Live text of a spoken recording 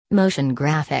Motion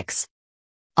graphics.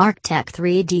 Arctech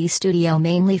 3D Studio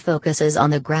mainly focuses on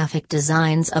the graphic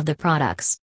designs of the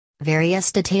products.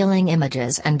 Various detailing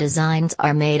images and designs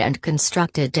are made and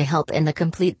constructed to help in the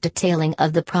complete detailing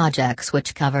of the projects,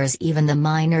 which covers even the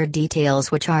minor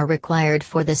details which are required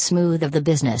for the smooth of the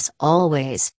business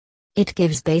always. It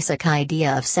gives basic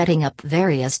idea of setting up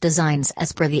various designs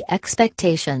as per the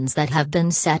expectations that have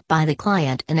been set by the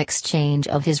client in exchange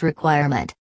of his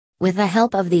requirement. With the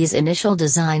help of these initial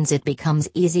designs, it becomes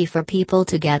easy for people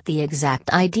to get the exact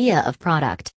idea of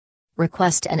product.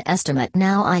 Request an estimate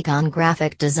now. Icon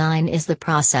graphic design is the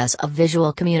process of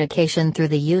visual communication through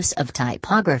the use of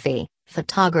typography,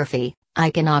 photography,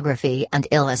 iconography and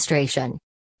illustration.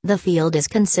 The field is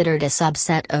considered a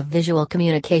subset of visual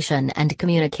communication and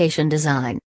communication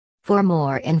design. For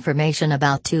more information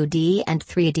about 2D and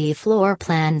 3D floor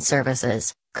plan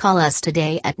services, call us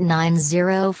today at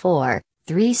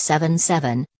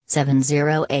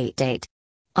 904-377-7088.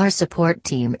 Our support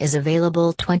team is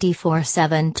available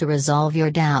 24/7 to resolve your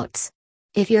doubts.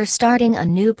 If you're starting a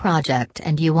new project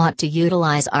and you want to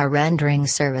utilize our rendering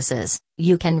services,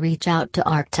 you can reach out to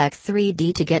Arctech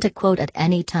 3D to get a quote at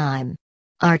any time.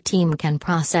 Our team can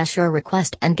process your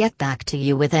request and get back to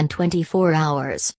you within 24 hours.